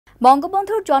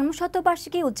বঙ্গবন্ধুর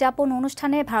জন্মশতবার্ষিকী উদযাপন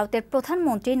অনুষ্ঠানে ভারতের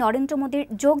প্রধানমন্ত্রী নরেন্দ্র মোদীর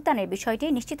যোগদানের বিষয়টি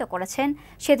নিশ্চিত করেছেন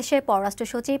সেদেশের পররাষ্ট্র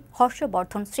সচিব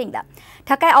হর্ষবর্ধন শ্রীংলা।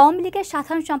 ঢাকায় আওয়ামী লীগের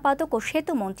সাধারণ সম্পাদক ও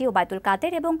সেতুমন্ত্রী ওবায়দুল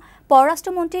কাদের এবং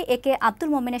পররাষ্ট্রমন্ত্রী একে আব্দুল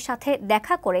মোমেনের সাথে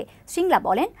দেখা করে শ্রীংলা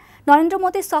বলেন, নরেন্দ্র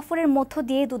মোদীর সফরের মধ্য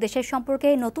দিয়ে দুদেশের সম্পর্কে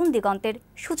নতুন দিগন্তের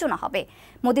সূচনা হবে।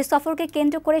 মোদীর সফরকে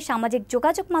কেন্দ্র করে সামাজিক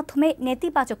যোগাযোগ মাধ্যমে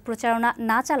নেতিবাচক প্রচারণা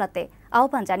না চালাতে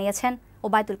আহ্বান জানিয়েছেন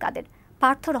ওবায়দুল কাদের।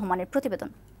 পার্থ রহমানের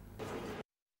প্রতিবেদন।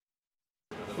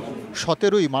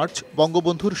 17ই মার্চ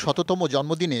বঙ্গবন্ধুর শততম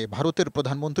জন্মদিনে ভারতের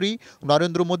প্রধানমন্ত্রী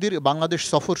নরেন্দ্র মোদীর বাংলাদেশ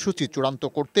সফরসূচি চূড়ান্ত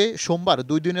করতে সোমবার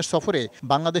 2 দিনের সফরে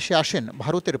বাংলাদেশে আসেন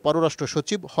ভারতের পররাষ্ট্র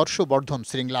সচিব হর্ষবর্ধন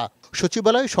শ্রীংলা।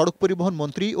 সচিবালয়ে সড়ক পরিবহন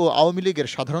মন্ত্রী ও আওয়ামী লীগের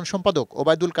সাধারণ সম্পাদক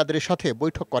ওবায়দুল কাদেরের সাথে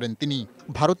বৈঠক করেন তিনি।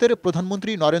 ভারতের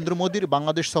প্রধানমন্ত্রী নরেন্দ্র মোদীর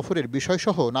বাংলাদেশ সফরের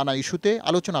বিষয়সহ নানা ইস্যুতে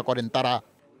আলোচনা করেন তারা।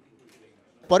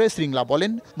 পরে শ্রীংলা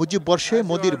বলেন, মুজিব বর্ষে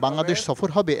মোদীর বাংলাদেশ সফর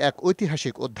হবে এক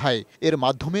ঐতিহাসিক অধ্যায়। এর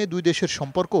মাধ্যমে দুই দেশের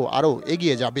সম্পর্ক আরও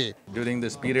এগিয়ে যাবে।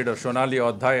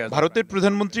 ভারতের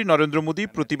প্রধানমন্ত্রী নরেন্দ্র মোদী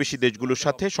প্রতিবেশী দেশগুলোর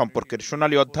সাথে সম্পর্কের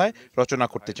সোনালী অধ্যায় রচনা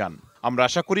করতে চান। আমরা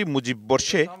আশা করি মুজিব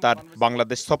বর্ষে তার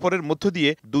বাংলাদেশ সফরের মধ্য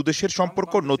দিয়ে দুদেশের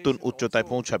সম্পর্ক নতুন উচ্চতায়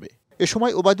পৌঁছাবে। এ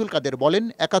সময় ওবায়দুল কাদের বলেন,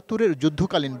 ৭১-এর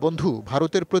যুদ্ধকালীন বন্ধু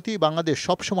ভারতের প্রতি বাংলাদেশ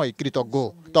সবসময় কৃতজ্ঞ।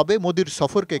 তবে মোদীর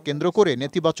সফরকে কেন্দ্র করে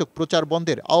নেতিবাচক প্রচার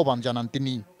বন্ধের আহ্বান জানান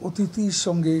তিনি। অতিথির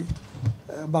সঙ্গে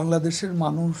বাংলাদেশের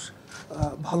মানুষ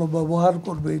ভালো ব্যবহার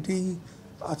করবে, এটাই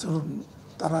আচরণ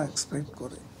তারা এক্সপেক্ট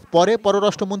করে। পরে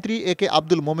পররাষ্ট্রমন্ত্রী একে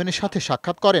আব্দুল মোমেনের সাথে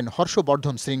সাক্ষাৎ করেন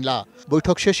হর্ষবর্ধন শ্রীংলা।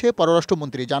 বৈঠক শেষে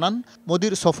পররাষ্ট্রমন্ত্রী জানান,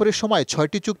 মোদীর সফরের সময়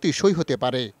 6টি চুক্তি সই হতে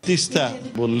পারে। তিস্তা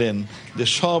বললেন যে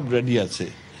সব রেডি আছে,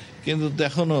 কিন্তু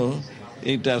এখনো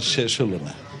এইটা শেষ হলো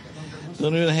না।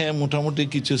 হ্যাঁ, মোটামুটি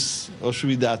কিছু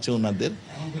অসুবিধা আছে ওনাদের,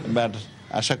 বাট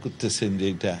আশা করতেছেন যে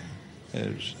এটা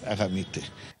আগামীতে।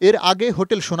 এর আগে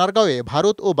হোটেল সোনারগাঁওয়ে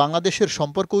ভারত ও বাংলাদেশের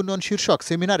সম্পর্ক উন্নয়ন শীর্ষক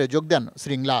সেমিনারে যোগ দেন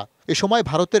শ্রীংলা। এ সময়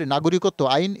ভারতের নাগরিকত্ব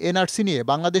আইন এনআরসি নিয়ে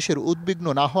বাংলাদেশের উদ্বিগ্ন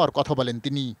না হওয়ার কথা বলেন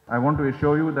তিনি।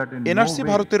 এনআরসি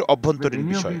ভারতের অভ্যন্তরীণ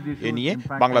বিষয়, এ নিয়ে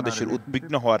বাংলাদেশের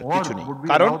উদ্বিগ্ন হওয়ার কিছু নেই,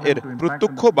 কারণ এর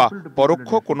প্রত্যক্ষ বা পরোক্ষ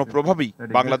কোনো প্রভাবই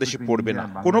বাংলাদেশে পড়বে না।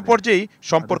 কোনো পর্যায়েই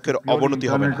সম্পর্কের অবনতি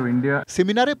হবে না।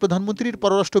 সেমিনারে প্রধানমন্ত্রীর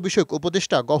পররাষ্ট্র বিষয়ক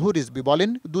উপদেষ্টা গওহর রিজভী বলেন,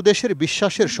 দুদেশের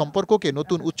বিশ্বাসের সম্পর্ককে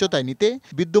নতুন উচ্চতায় নিতে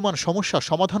বিদ্যমান সমস্যা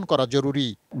সমাধান করা জরুরি।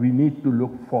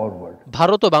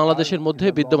 ভারত ও বাংলাদেশের মধ্যে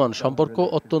বিদ্যমান সম্পর্ক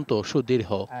অত্যন্ত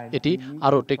সুদৃঢ়। এটি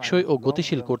আরও টেকসই ও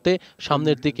গতিশীল করতে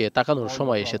সামনের দিকে তাকানোর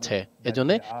সময় এসেছে।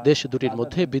 এজন্য দেশ দুটির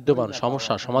মধ্যে বিদ্যমান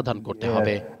সমস্যা সমাধান করতে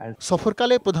হবে।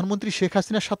 সফরকালে প্রধানমন্ত্রী শেখ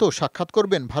হাসিনার সাথেও সাক্ষাৎ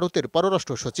করবেন ভারতের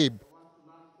পররাষ্ট্র সচিব।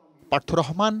 পার্থ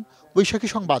রহমান, বৈশাখী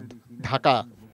সংবাদ, ঢাকা।